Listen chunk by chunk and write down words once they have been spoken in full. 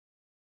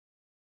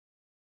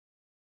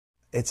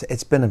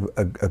it's been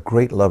a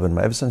great love in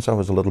my, ever since I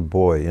was a little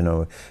boy, you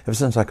know, ever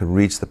since I could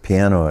reach the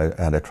piano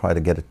and I tried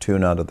to get a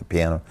tune out of the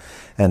piano.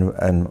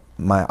 And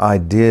my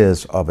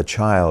ideas of a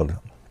child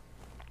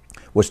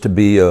was to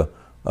be a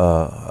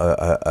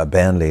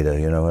band leader,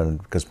 you know,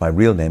 and because my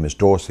real name is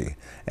Dorsey,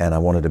 and I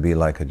wanted to be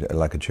like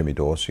a Jimmy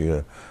Dorsey,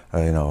 you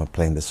know,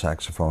 playing the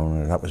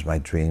saxophone, and that was my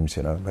dreams,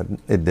 you know. But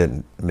it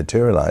didn't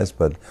materialize,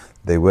 but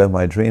they were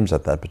my dreams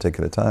at that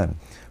particular time.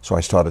 So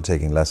I started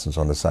taking lessons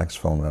on the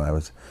saxophone when I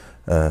was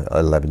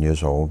 11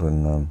 years old,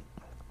 and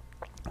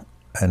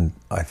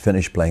I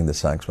finished playing the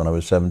sax when I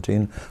was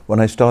 17, when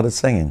I started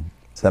singing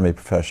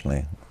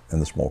semi-professionally in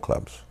the small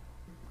clubs.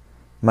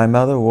 My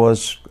mother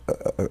was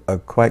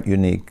quite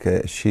unique.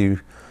 She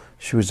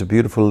was a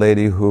beautiful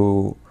lady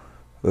who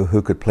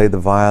could play the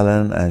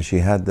violin, and she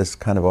had this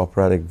kind of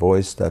operatic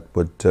voice that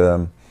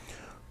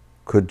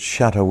could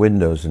shatter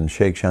windows and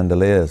shake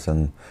chandeliers,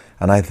 and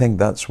I think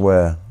that's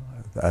where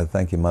I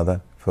thank you,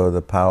 Mother, for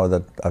the power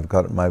that I've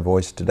got in my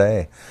voice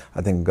today.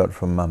 I think I got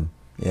from Mum.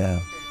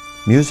 Yeah,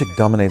 music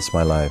dominates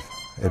my life.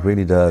 It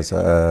really does.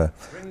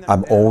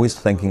 I'm always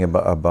thinking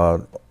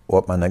about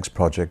what my next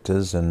project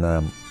is, and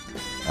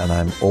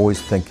I'm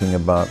always thinking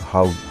about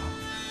how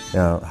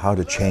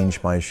to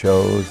change my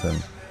shows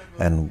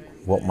and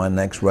what my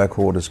next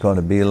record is going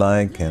to be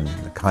like, and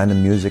the kind of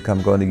music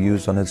I'm going to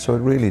use on it. So it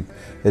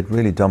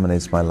really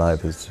dominates my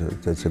life.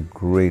 It's a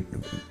great.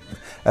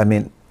 I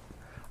mean,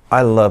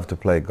 I love to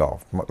play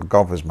golf.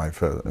 Golf is my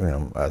first, you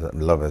know, I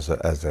love as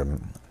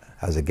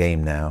a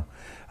game now.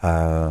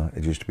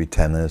 It used to be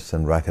tennis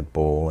and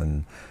racquetball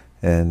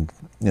and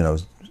you know,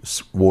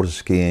 water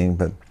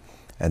skiing,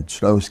 and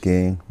snow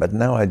skiing. But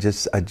now I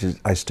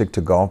stick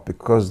to golf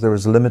because there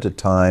is limited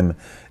time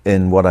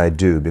in what I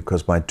do,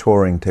 because my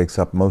touring takes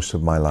up most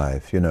of my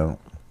life, you know.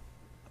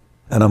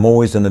 And I'm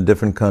always in a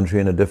different country,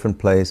 in a different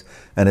place,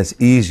 and it's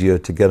easier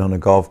to get on a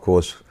golf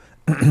course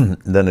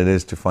than it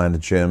is to find a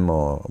gym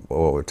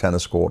or a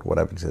tennis court,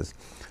 whatever it is.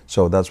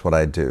 So that's what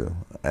I do.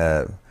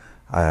 But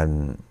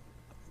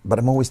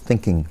I'm always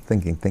thinking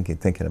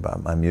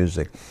about my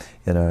music,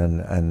 you know,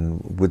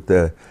 and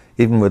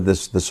even with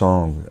the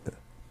song,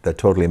 the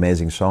totally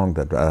amazing song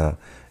that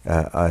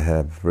I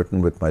have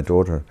written with my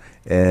daughter,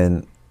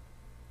 and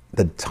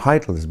the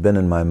title has been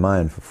in my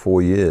mind for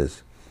 4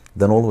 years.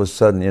 Then all of a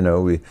sudden, you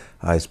know,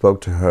 I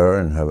spoke to her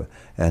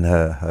and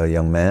her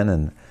young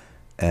man,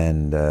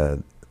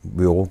 and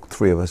we all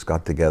three of us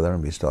got together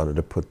and we started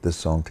to put this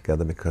song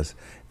together, because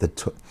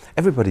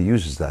everybody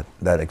uses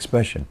that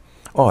expression.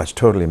 Oh, it's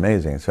totally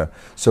amazing. So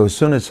as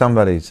soon as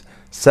somebody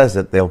says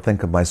it, they'll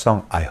think of my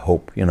song, I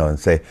hope, you know, and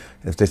say,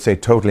 if they say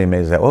totally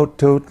amazing, oh,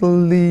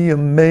 totally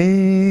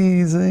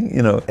amazing,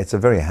 you know. It's a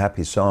very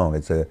happy song.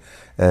 It's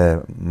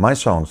my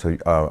songs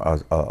are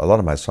a lot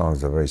of my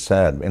songs are very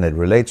sad, and it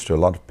relates to a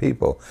lot of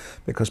people,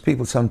 because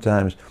people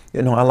sometimes,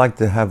 you know, I like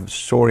to have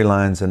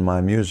storylines in my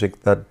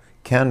music that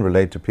can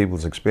relate to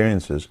people's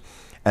experiences,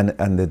 and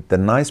the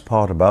nice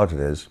part about it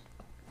is,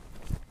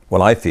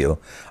 well, I feel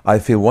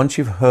once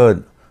you've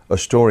heard a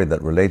story that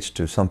relates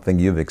to something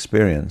you've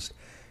experienced,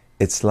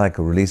 it's like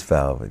a release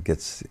valve. It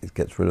gets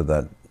rid of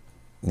that,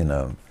 you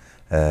know,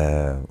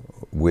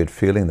 weird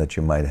feeling that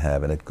you might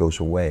have, and it goes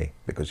away,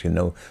 because you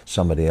know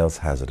somebody else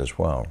has it as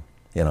well.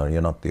 You know,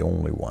 you're not the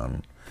only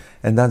one,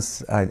 and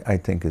that's I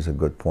think is a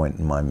good point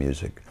in my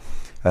music.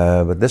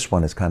 But this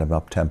one is kind of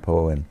up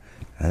tempo, and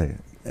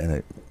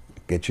it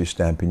gets you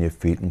stamping your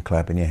feet and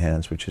clapping your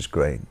hands, which is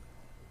great.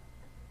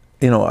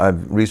 You know,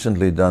 I've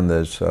recently done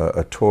this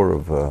a tour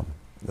of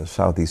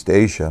Southeast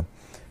Asia,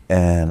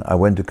 and I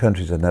went to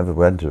countries I'd never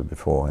went to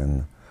before,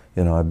 and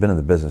you know, I've been in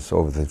the business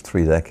over the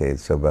 3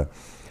 decades, so but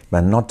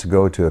not to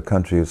go to a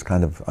country is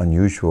kind of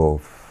unusual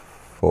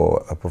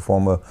for a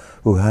performer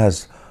who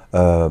has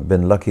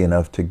been lucky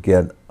enough to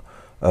get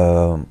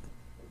a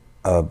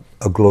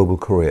global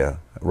career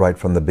right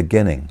from the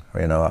beginning.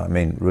 You know, I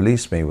mean,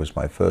 Release Me was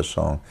my first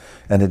song,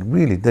 and it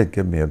really did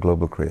give me a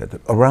global career.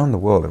 Around the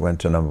world, it went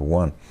to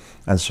 #1.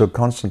 And so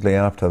constantly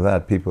after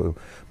that,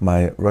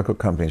 my record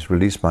companies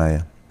released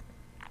my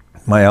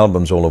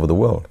albums all over the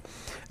world.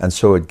 And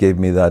so it gave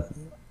me that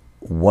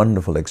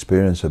wonderful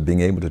experience of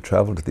being able to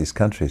travel to these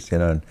countries, you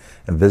know,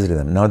 and visiting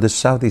them. Now, this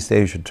Southeast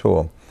Asia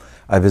tour,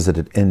 I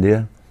visited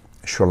India,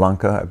 Sri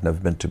Lanka, I've never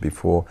been to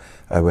before.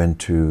 We went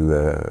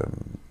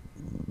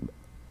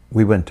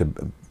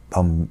to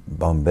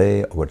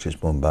Bombay, which is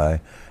Mumbai,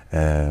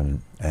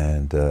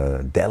 and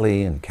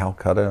Delhi and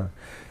Calcutta,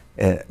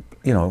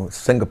 you know,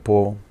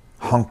 Singapore,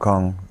 Hong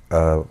Kong.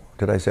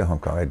 Did I say Hong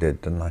Kong? I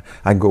did, didn't I?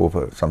 I go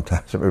over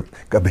sometimes.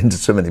 I've been to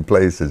so many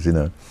places, you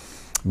know.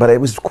 But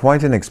it was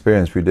quite an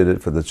experience. We did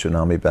it for the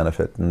tsunami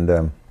benefit,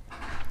 and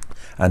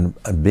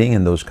being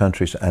in those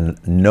countries and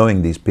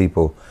knowing these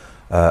people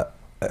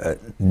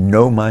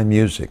know my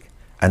music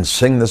and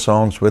sing the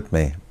songs with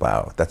me.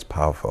 Wow, that's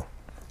powerful.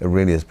 It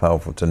really is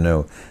powerful to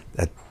know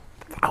that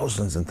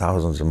thousands and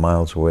thousands of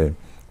miles away,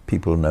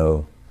 people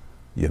know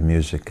your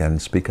music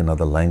and speak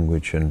another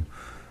language and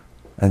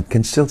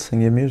can still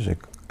sing your music.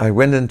 I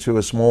went into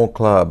a small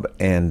club,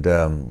 and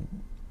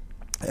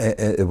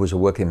it was a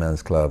working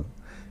man's club,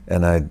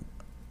 And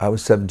I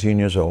was 17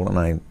 years old, and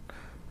I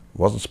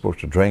wasn't supposed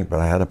to drink, but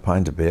I had a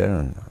pint of beer,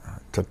 and I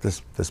took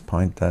this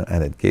pint down,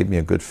 and it gave me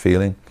a good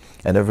feeling.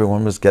 And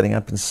everyone was getting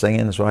up and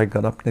singing, so I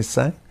got up and I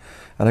sang.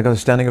 And I got a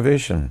standing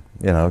ovation.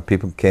 You know,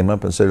 people came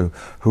up and said,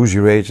 "Who's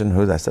your agent?"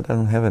 I said, "I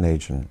don't have an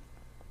agent.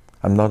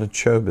 I'm not in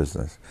show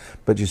business."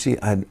 But you see,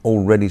 I'd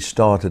already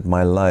started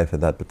my life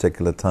at that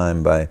particular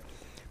time by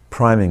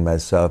priming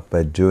myself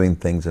by doing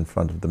things in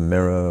front of the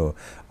mirror,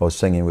 or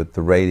singing with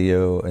the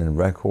radio and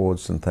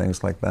records and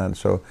things like that.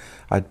 So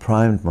I'd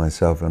primed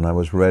myself and I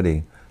was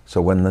ready.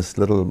 So when this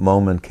little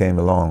moment came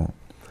along,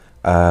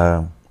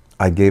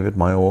 I gave it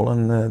my all,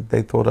 and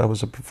they thought I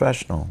was a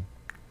professional.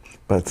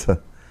 But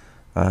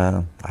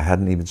I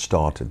hadn't even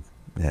started.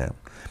 Yeah,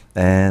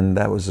 and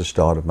that was the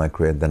start of my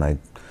career. Then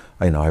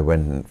I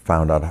went and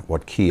found out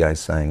what key I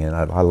sang in.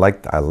 I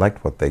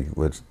liked what they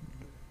were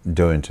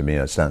doing to me.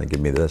 I started to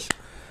give me this,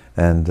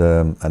 and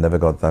I never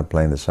got that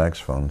playing the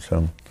saxophone.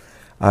 So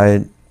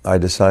I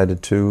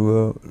decided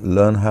to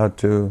learn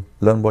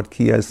what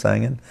key I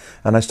sang in,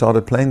 and I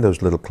started playing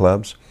those little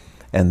clubs,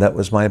 and that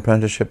was my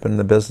apprenticeship in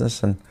the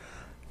business. And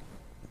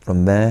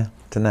from there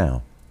to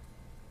now.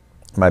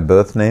 My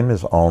birth name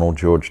is Arnold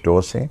George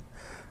Dorsey.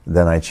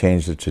 Then I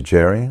changed it to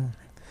Jerry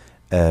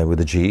with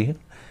a G.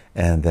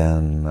 And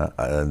then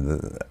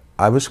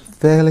I was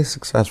fairly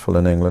successful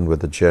in England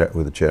with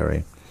the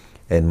Jerry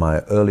in my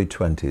early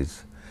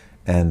 20s.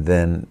 And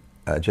then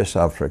just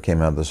after I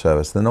came out of the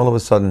service, then all of a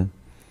sudden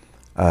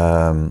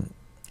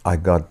I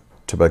got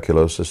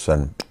tuberculosis,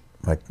 and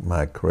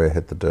my career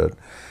hit the dirt.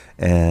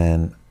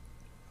 And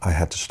I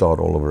had to start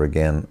all over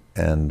again,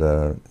 and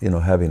you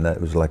know, having that,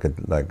 it was like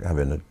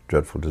having a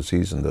dreadful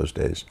disease in those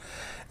days.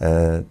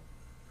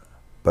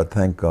 But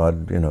thank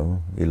God, you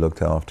know, He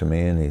looked after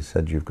me, and He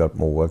said, "You've got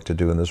more work to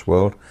do in this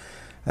world."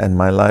 And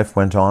my life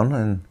went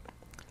on,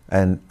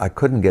 and I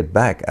couldn't get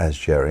back as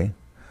Jerry.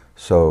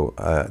 So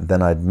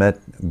then I'd met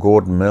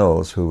Gordon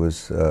Mills, who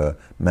was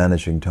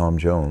managing Tom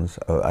Jones.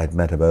 I'd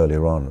met him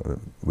earlier on.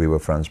 We were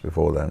friends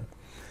before then,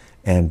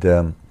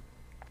 and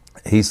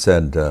he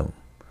said,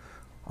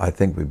 "I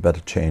think we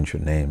better change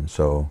your name."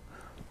 So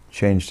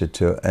changed it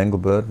to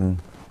Engelbert,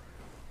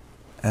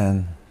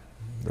 and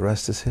the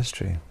rest is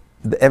history.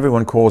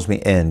 Everyone calls me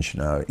Eng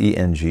now,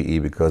 E-N-G-E,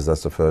 because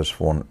that's the first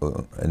four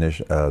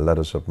initial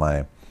letters of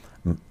my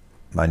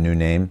new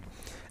name.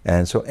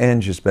 And so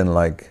Eng has been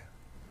like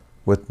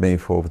with me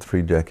for over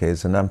 3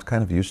 decades, and I'm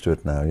kind of used to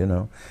it now, you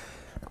know.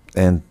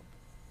 And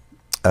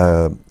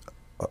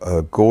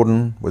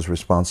Gordon was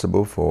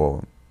responsible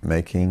for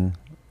making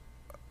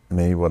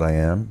me what I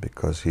am,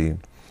 because he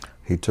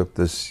took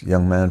this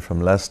young man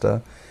from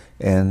Leicester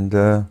and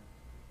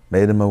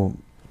made him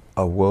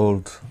a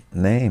world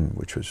name,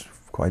 which was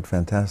quite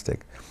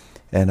fantastic.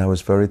 And I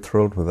was very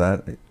thrilled with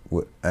that.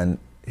 And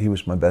he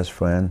was my best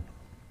friend.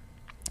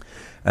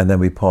 And then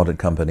we parted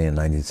company in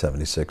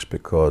 1976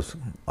 because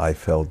I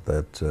felt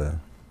that,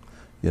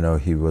 you know,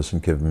 he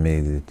wasn't giving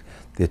me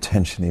the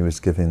attention he was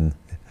giving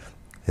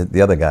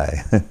the other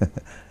guy.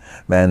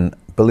 Man,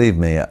 believe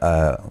me,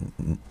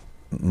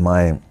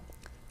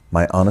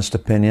 my honest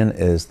opinion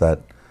is that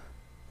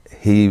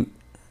he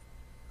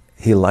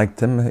liked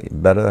him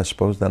better, I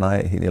suppose, than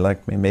he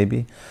liked me,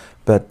 maybe.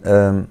 But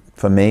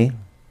for me,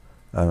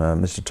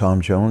 Mr. Tom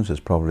Jones is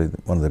probably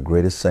one of the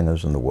greatest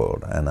singers in the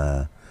world, and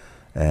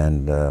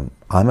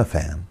I'm a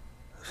fan.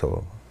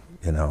 So,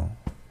 you know,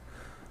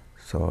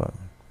 so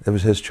it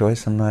was his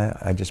choice, and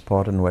I just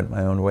parted and went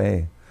my own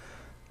way.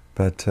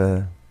 But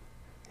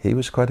he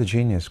was quite a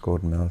genius,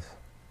 Gordon Mills.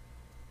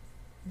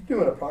 You're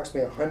doing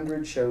approximately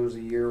 100 shows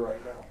a year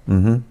right now.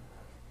 Mm-hmm.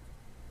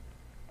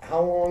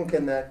 How long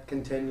can that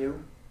continue?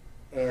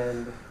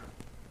 And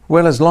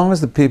well, as long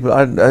as the people,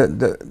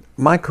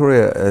 my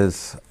career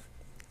is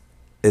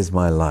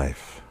my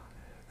life.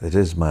 It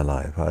is my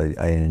life.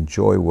 I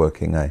enjoy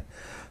working. I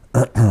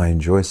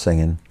enjoy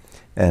singing,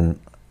 and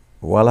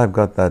while I've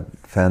got that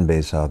fan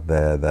base out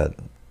there that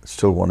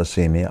still want to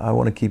see me, I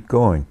want to keep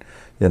going.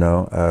 You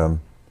know,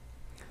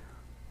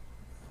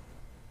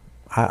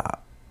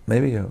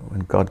 maybe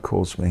when God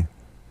calls me,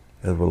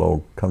 it will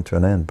all come to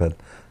an end. But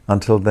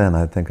until then,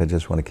 I think I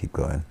just want to keep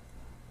going.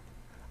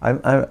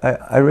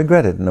 I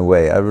regret it in a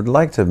way. I would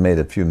like to have made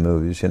a few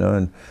movies, you know,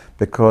 and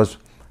because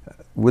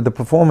with a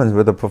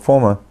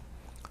performer,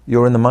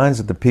 you're in the minds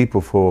of the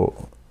people for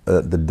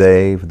the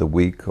day, for the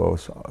week, or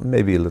so,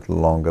 maybe a little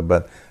longer,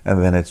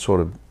 and then it sort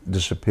of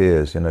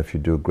disappears, you know, if you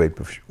do a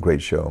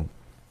great show.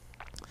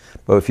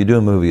 But if you do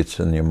a movie,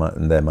 it's in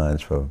their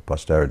minds for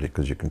posterity,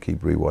 because you can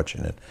keep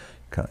rewatching it.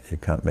 You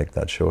can't make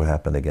that show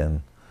happen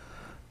again.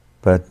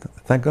 But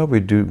thank God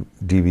we do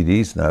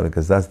DVDs now,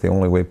 because that's the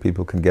only way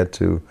people can get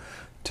to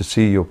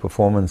see your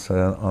performance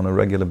on a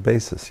regular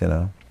basis, you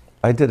know.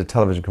 I did a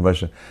television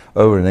commercial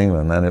over in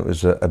England, and it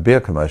was a beer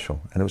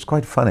commercial, and it was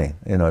quite funny.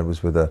 You know, it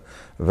was with a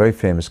very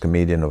famous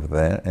comedian over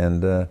there,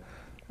 and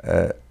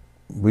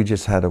we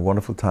just had a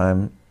wonderful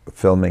time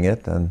filming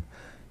it, and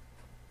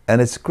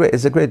it's great.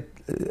 It's a great.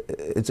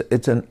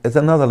 It's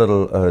another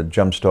little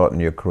jump start in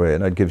your career,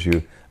 and it gives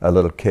you a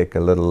little kick, a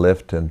little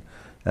lift, and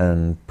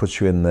and puts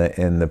you in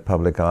the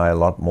public eye a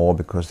lot more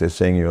because they're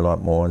seeing you a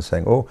lot more and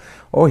saying,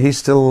 oh, he's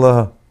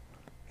still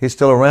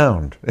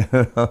around.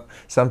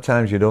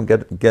 Sometimes you don't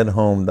get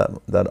home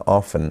that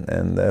often,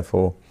 and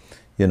therefore,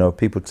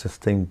 people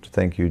just seem to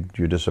think you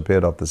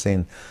disappeared off the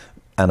scene.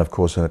 And of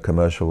course, a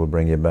commercial will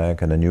bring you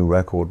back, and a new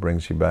record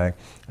brings you back,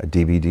 a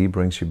DVD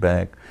brings you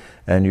back,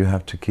 and you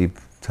have to keep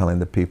telling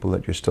the people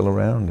that you're still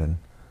around, and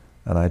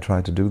I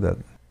try to do that.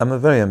 I'm a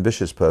very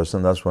ambitious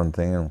person, that's one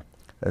thing,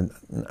 and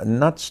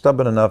not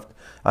stubborn enough.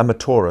 I'm a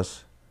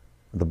Taurus,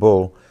 the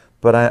bull,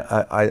 but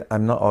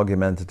I'm not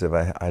argumentative.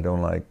 I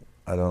don't like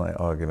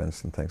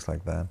arguments and things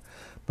like that.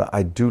 But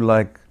I do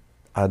like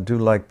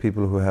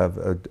people who have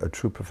a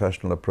true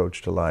professional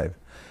approach to life,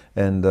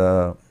 and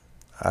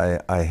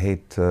I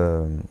hate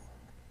people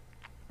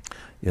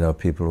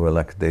who are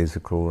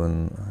lackadaisical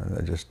and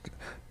just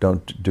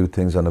don't do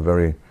things in a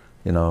very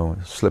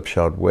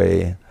slipshod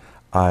way.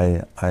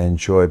 I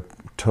enjoy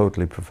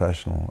totally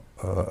professional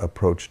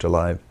approach to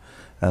life,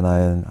 and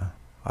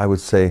I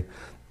would say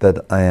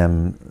that I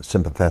am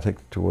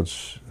sympathetic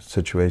towards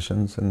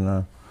situations,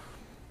 and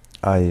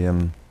I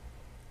am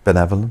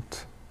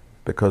benevolent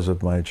because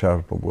of my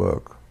charitable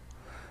work,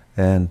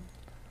 and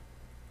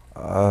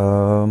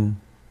I'm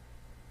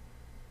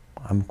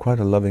quite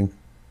a loving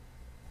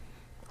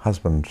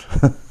husband.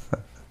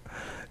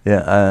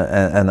 Yeah,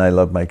 and I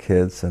love my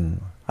kids,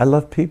 and I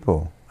love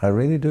people. I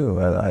really do.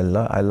 I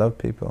love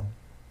people.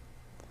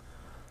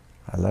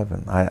 I love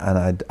them.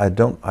 I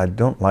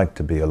don't like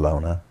to be a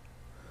loner.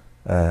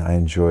 I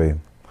enjoy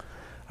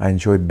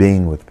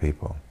being with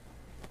people.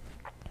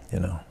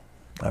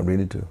 I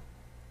really do.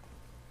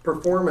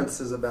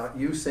 Performance is about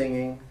you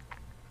singing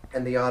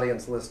and the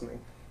audience listening.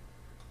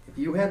 If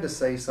you had to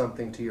say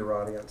something to your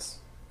audience,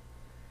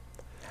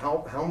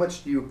 how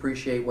much do you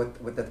appreciate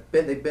what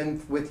they've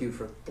been with you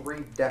for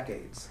 3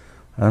 decades?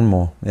 And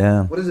more,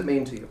 yeah. What does it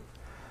mean to you?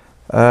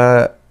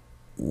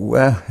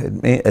 Well,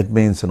 it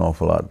means an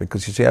awful lot,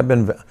 because you see, I've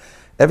been,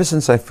 ever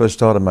since I first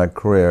started my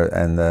career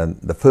and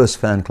the first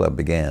fan club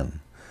began.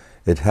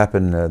 It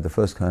happened, the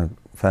first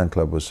fan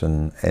club was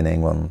in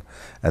England,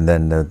 and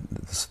then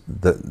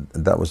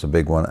that was a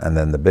big one, and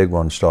then the big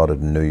one started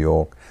in New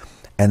York,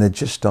 and it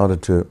just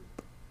started to,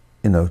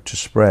 to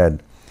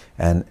spread,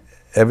 and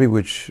every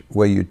which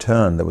way you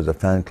turned, there was a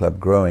fan club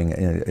growing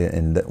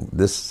in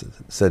this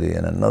city,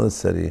 in another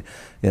city,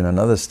 in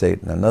another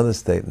state, in another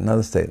state,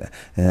 another state,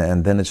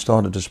 and then it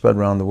started to spread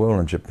around the world,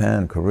 in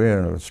Japan,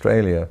 Korea,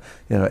 Australia,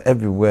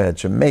 everywhere,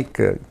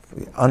 Jamaica,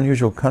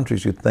 unusual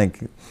countries. You'd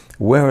think,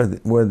 where are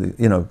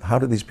the, how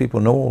do these people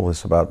know all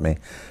this about me?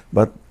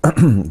 But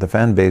the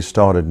fan base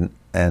started,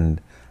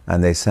 and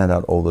they sent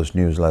out all those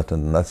newsletters,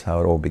 and that's how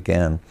it all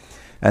began.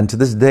 And to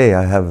this day,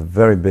 I have a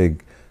very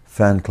big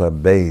fan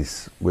club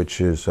base,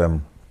 which is,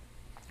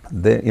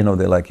 they're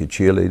like your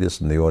cheerleaders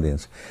in the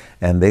audience,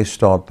 and they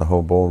start the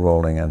whole ball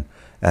rolling. And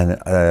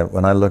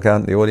when I look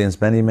out in the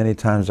audience, many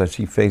times I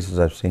see faces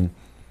I've seen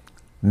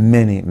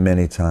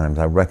many times.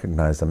 I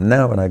recognize them.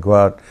 Now when I go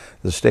out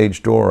the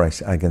stage door,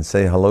 I can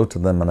say hello to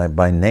them, and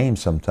by name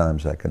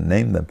sometimes I can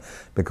name them,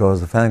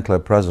 because the fan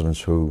club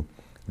presidents who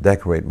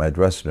decorate my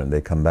dressing room,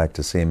 they come back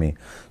to see me.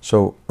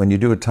 So when you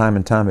do it time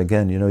and time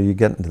again, you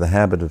get into the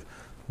habit of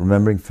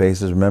remembering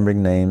faces,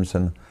 remembering names,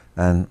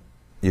 and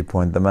you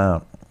point them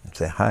out.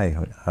 Say hi,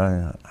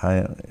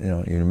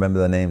 you remember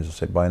their names, or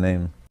say by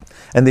name.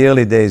 In the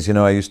early days,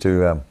 I used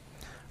to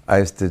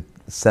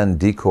send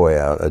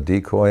a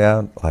decoy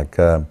out. Like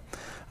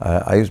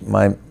I used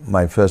one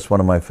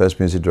of my first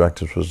music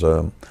directors was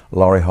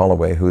Laurie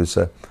Holloway, who's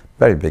a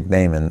very big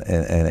name in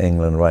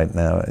England right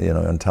now,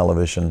 on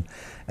television.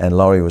 And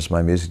Laurie was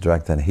my music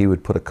director, and he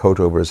would put a coat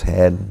over his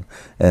head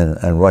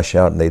and rush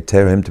out, and they'd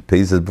tear him to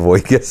pieces before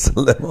he gets to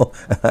the limo,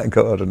 and I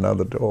go out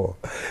another door.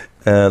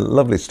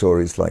 Lovely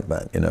stories like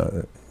that,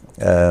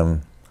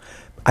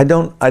 I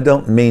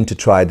don't mean to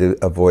try to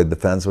avoid the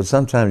fans, but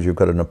sometimes you've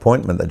got an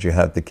appointment that you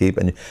have to keep,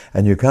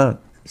 and you can't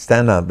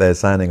stand out there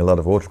signing a lot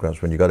of autographs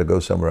when you got to go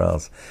somewhere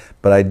else.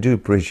 But I do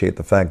appreciate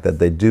the fact that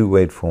they do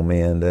wait for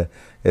me, and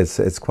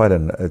it's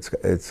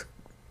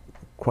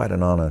quite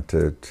an honor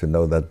to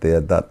know that they're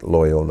that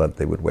loyal, that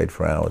they would wait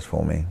for hours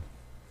for me.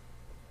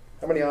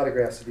 How many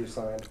autographs have you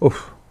signed?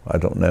 Oof, I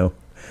don't know.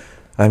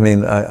 I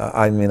mean,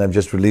 I've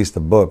just released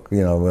a book,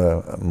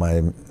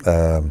 my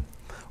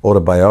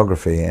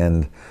autobiography,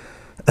 and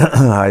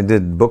I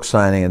did book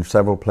signing in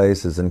several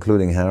places,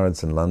 including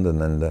Harrods in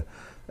London, and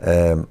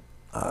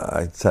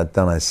I sat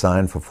down, I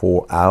signed for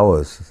 4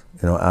 hours,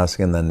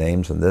 asking their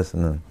names and this,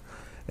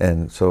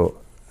 and so,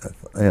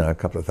 a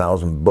couple of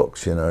thousand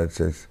books,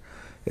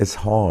 it's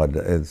hard.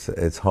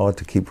 It's hard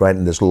to keep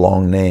writing this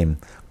long name.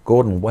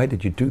 Gordon, why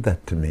did you do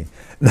that to me?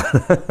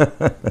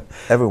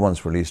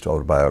 Everyone's released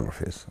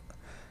autobiographies.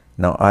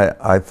 Now,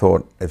 I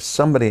thought, if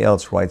somebody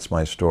else writes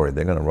my story,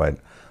 they're going to write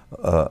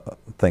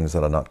things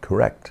that are not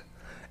correct.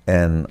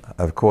 And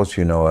of course,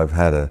 I've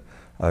had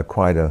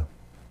quite an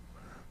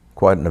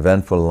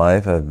eventful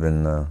life. I've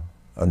been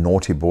a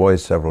naughty boy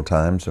several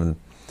times,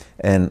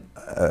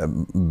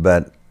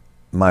 but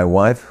my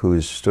wife,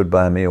 who's stood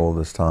by me all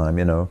this time,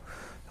 you know,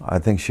 I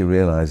think she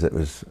realized it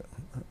was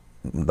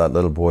that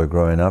little boy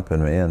growing up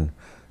in me,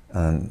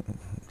 and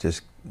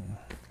just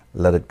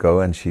let it go.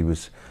 And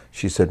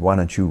she said, "Why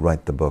don't you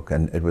write the book?"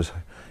 And it was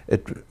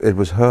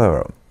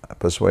her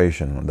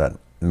persuasion that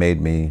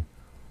made me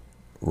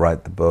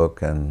write the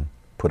book and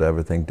put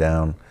everything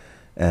down.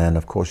 And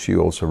of course, she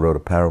also wrote a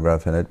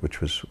paragraph in it,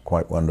 which was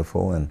quite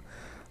wonderful. And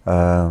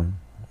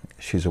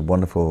she's a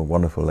wonderful,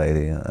 wonderful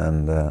lady,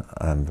 and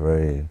I'm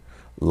very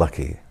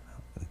lucky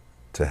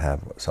to have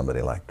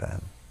somebody like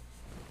that.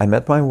 I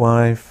met my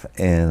wife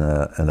in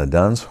a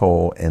dance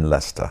hall in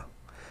Leicester,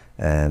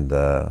 and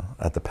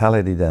at the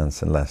Palais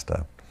Dance in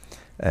Leicester.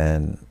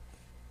 And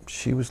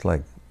she was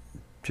like,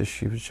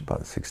 she was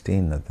about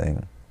 16, I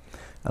think.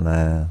 And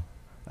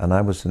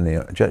I was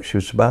she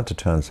was about to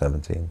turn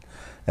 17.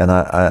 And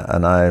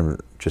I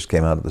just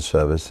came out of the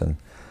service, and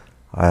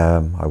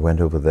I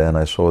went over there and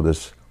I saw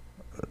this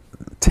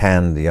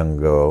tanned young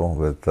girl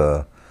with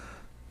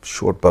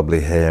short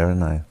bubbly hair,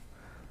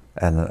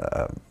 and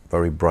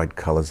very bright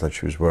colors that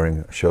she was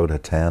wearing showed her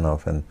tan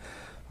off. And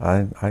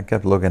I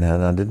kept looking at her,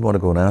 and I didn't want to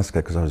go and ask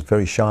her because I was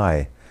very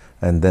shy.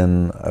 And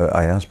then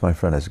I asked my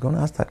friend, I said, "Go and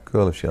ask that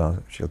girl if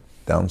she'll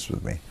dance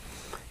with me."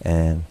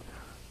 And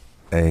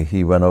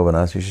he went over and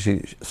asked her.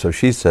 So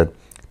she said,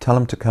 "Tell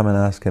him to come and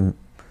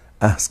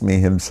ask me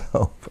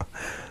himself."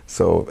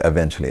 So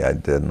eventually I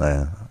did, and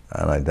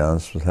I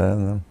danced with her,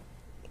 and then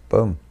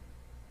boom.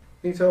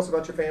 Can you tell us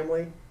about your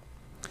family?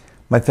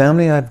 My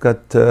family, I've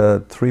got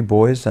 3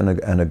 boys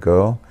and a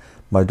girl.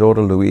 My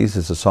daughter Louise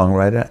is a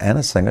songwriter and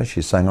a singer.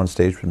 She sang on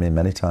stage with me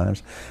many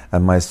times.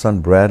 And my son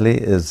Bradley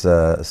is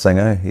a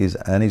singer. He's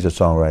a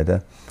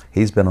songwriter.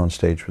 He's been on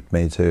stage with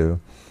me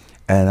too.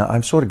 And I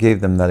sort of gave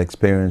them that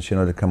experience, you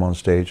know, to come on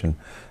stage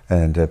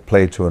and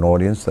play to an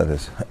audience that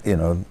is, you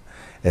know,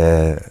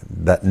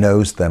 that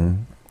knows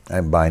them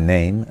by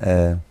name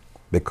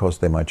because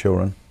they're my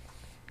children.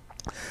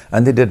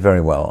 And they did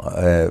very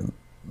well.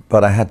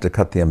 But I had to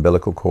cut the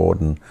umbilical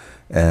cord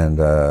and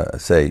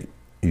say,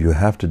 you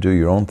have to do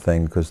your own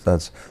thing, because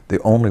that's the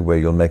only way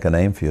you'll make a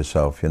name for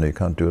yourself. You know, you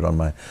can't do it on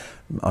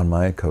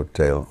my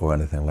coattail or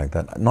anything like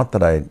that. Not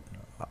that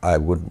I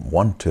wouldn't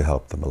want to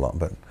help them a lot,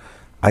 but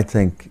I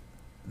think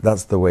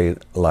that's the way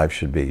life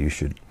should be. You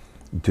should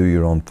do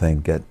your own thing,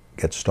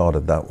 get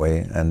started that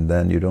way, and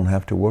then you don't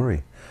have to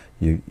worry.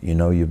 You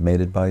know you've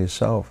made it by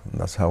yourself.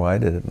 And that's how I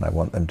did it, and I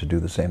want them to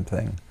do the same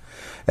thing.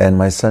 And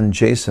my son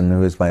Jason,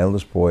 who is my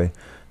eldest boy,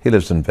 he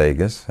lives in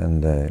Vegas,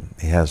 and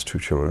he has 2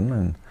 children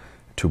and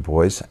 2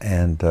 boys.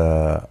 And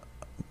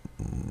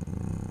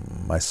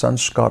my son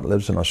Scott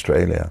lives in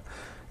Australia.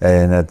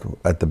 And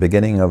at the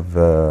beginning of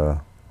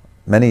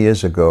many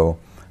years ago,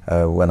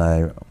 when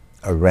I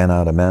ran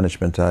out of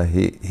management,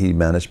 he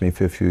managed me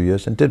for a few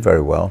years and did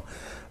very well.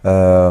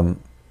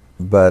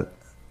 But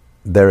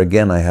there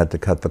again, I had to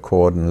cut the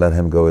cord and let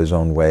him go his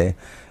own way.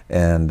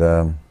 And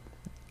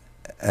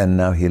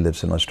now he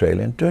lives in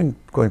Australia and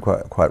going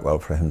quite well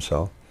for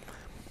himself.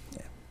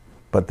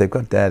 But they've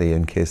got Daddy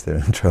in case they're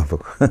in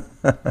trouble.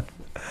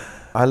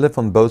 I live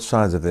on both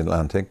sides of the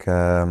Atlantic.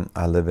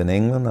 I live in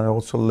England. I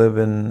also live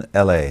in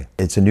LA.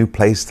 It's a new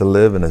place to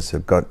live, and it's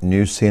got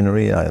new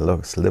scenery. I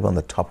live on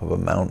the top of a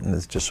mountain.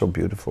 It's just so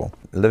beautiful.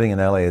 Living in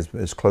LA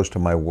is close to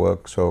my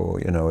work, so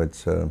you know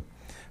it's.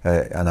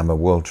 And I'm a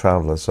world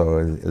traveler, so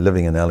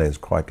living in LA is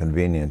quite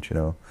convenient, you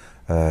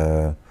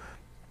know.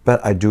 But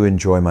I do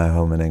enjoy my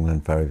home in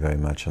England very, very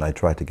much, and I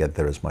try to get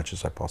there as much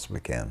as I possibly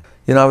can.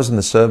 You know, I was in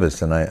the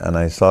service, and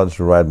I started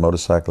to ride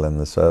motorcycle in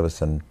the service,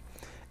 and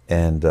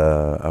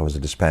I was a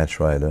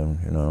dispatch rider,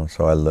 you know,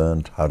 so I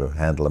learned how to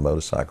handle a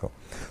motorcycle.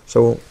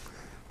 So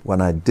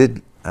when I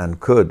did and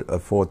could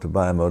afford to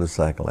buy a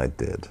motorcycle, I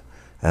did.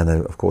 And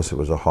of course it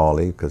was a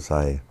Harley, because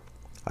I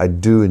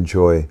do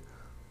enjoy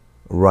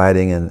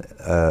riding and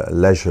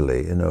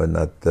leisurely, you know,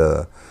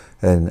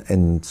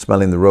 and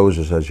smelling the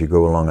roses as you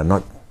go along, and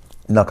not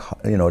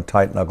you know,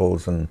 tight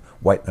knuckles and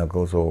white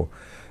knuckles, or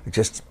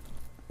just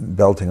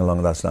belting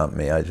along. That's not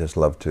me. I just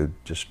love to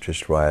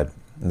just ride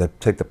and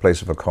take the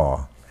place of a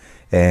car,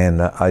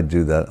 and I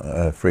do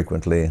that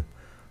frequently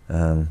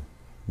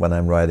when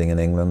I'm riding in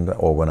England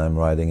or when I'm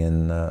riding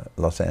in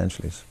Los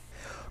Angeles.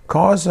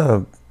 Cars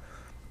are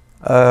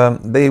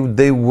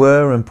they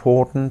were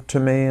important to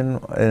me,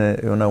 and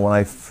you know, when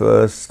I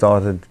first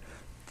started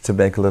to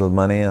make a little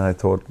money, I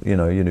thought, you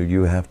know,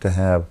 you have to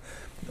have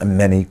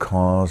many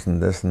cars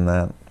and this and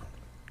that.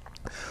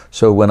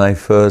 So when I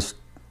first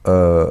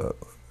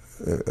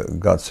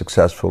got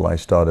successful, I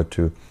started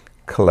to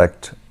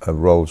collect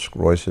Rolls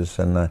Royces,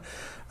 and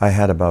I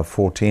had about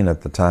 14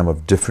 at the time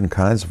of different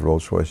kinds of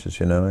Rolls Royces,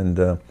 you know,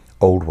 and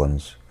old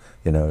ones,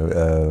 you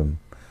know,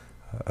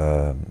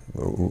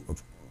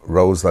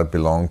 Rolls that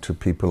belonged to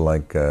people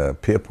like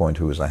Pierpoint,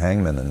 who was a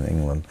hangman in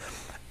England,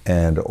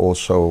 and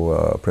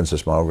also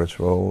Princess Margaret's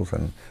Rolls,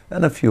 and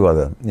a few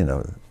other, you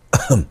know.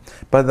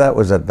 But that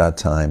was at that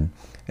time,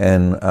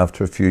 and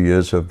after a few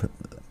years of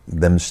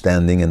them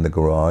standing in the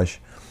garage,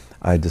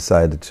 I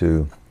decided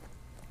to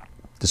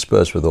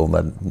disperse with all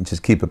that.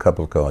 Just keep a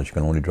couple of cars. You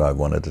can only drive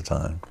one at a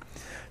time.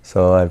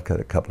 So I've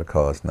got a couple of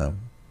cars now,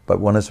 but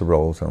one is a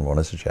Rolls and one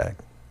is a Jag.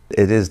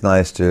 It is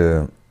nice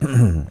to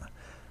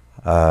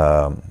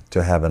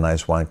have a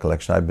nice wine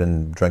collection. I've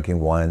been drinking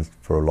wine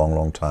for a long,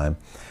 long time.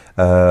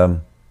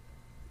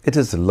 It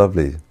is a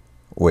lovely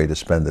way to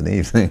spend an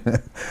evening,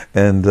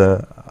 and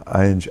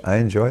I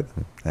enjoy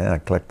them, and I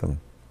collect them.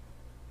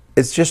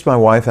 It's just my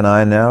wife and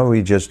I now.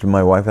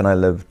 My wife and I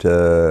lived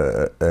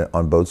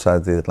on both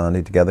sides of the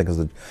Atlantic together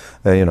because,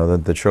 you know,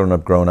 the children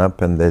have grown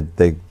up and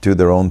they do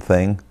their own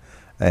thing,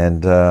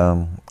 and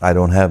I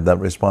don't have that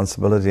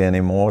responsibility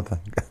anymore.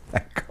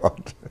 Thank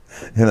God,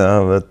 you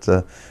know.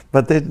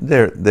 But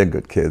they're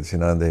good kids, you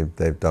know.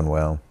 They've done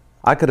well.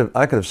 I could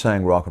have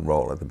sang rock and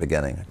roll at the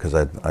beginning because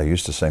I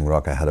used to sing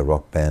rock. I had a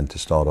rock band to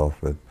start off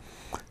with,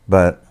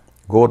 but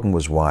Gordon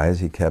was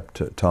wise. He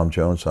kept Tom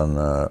Jones on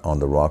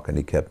the rock, and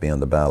he kept me on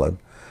the ballad,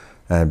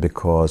 and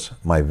because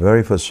my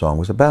very first song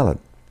was a ballad,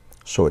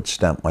 so it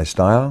stamped my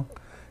style.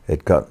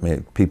 It got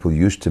me people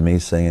used to me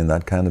singing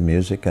that kind of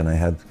music, and I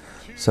had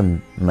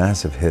some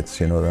massive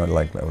hits, you know,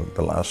 like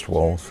The Last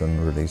Waltz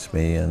and Release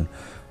Me and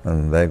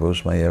There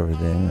Goes My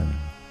Everything, and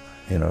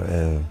you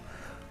know.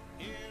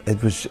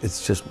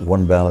 It's just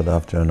one ballad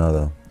after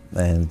another,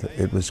 and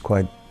it was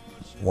quite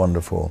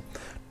wonderful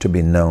to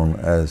be known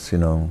as, you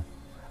know,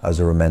 as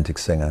a romantic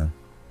singer.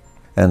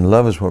 And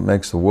love is what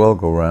makes the world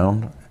go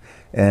round,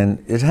 and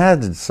it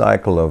had its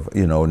cycle of,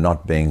 you know,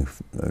 not being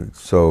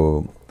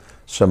so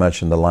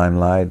much in the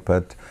limelight,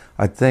 but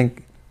I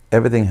think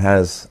everything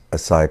has a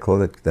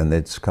cycle, then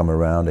it's come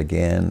around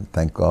again,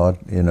 thank God,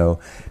 you know,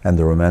 and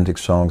the romantic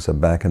songs are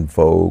back in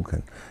vogue,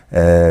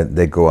 and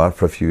they go out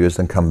for a few years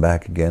and come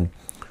back again.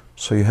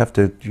 So you have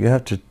to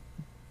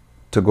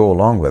go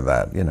along with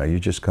that. You know, you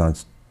just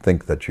can't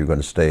think that you're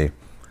going to stay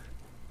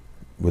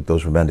with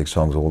those romantic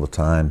songs all the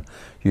time.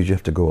 You just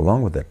have to go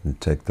along with it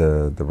and take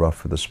the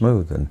rough with the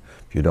smooth. And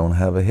if you don't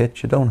have a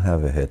hit, you don't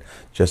have a hit.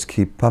 Just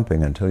keep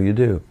pumping until you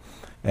do.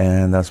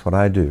 And that's what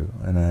I do.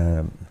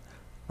 And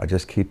I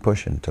just keep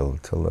pushing till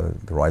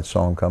the right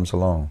song comes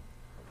along.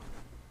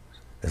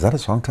 Is that a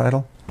song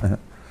title?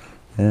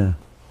 Yeah.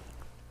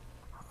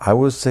 I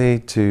will say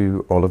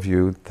to all of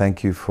you,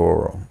 thank you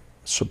for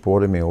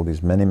supporting me all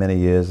these many, many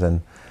years,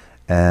 and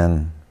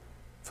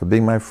for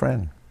being my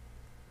friend.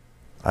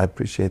 I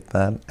appreciate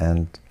that,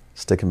 and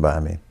sticking by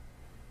me.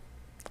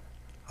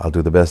 I'll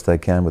do the best I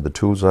can with the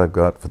tools I've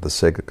got for the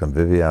sake of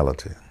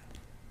conviviality.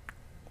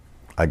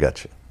 I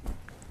got you.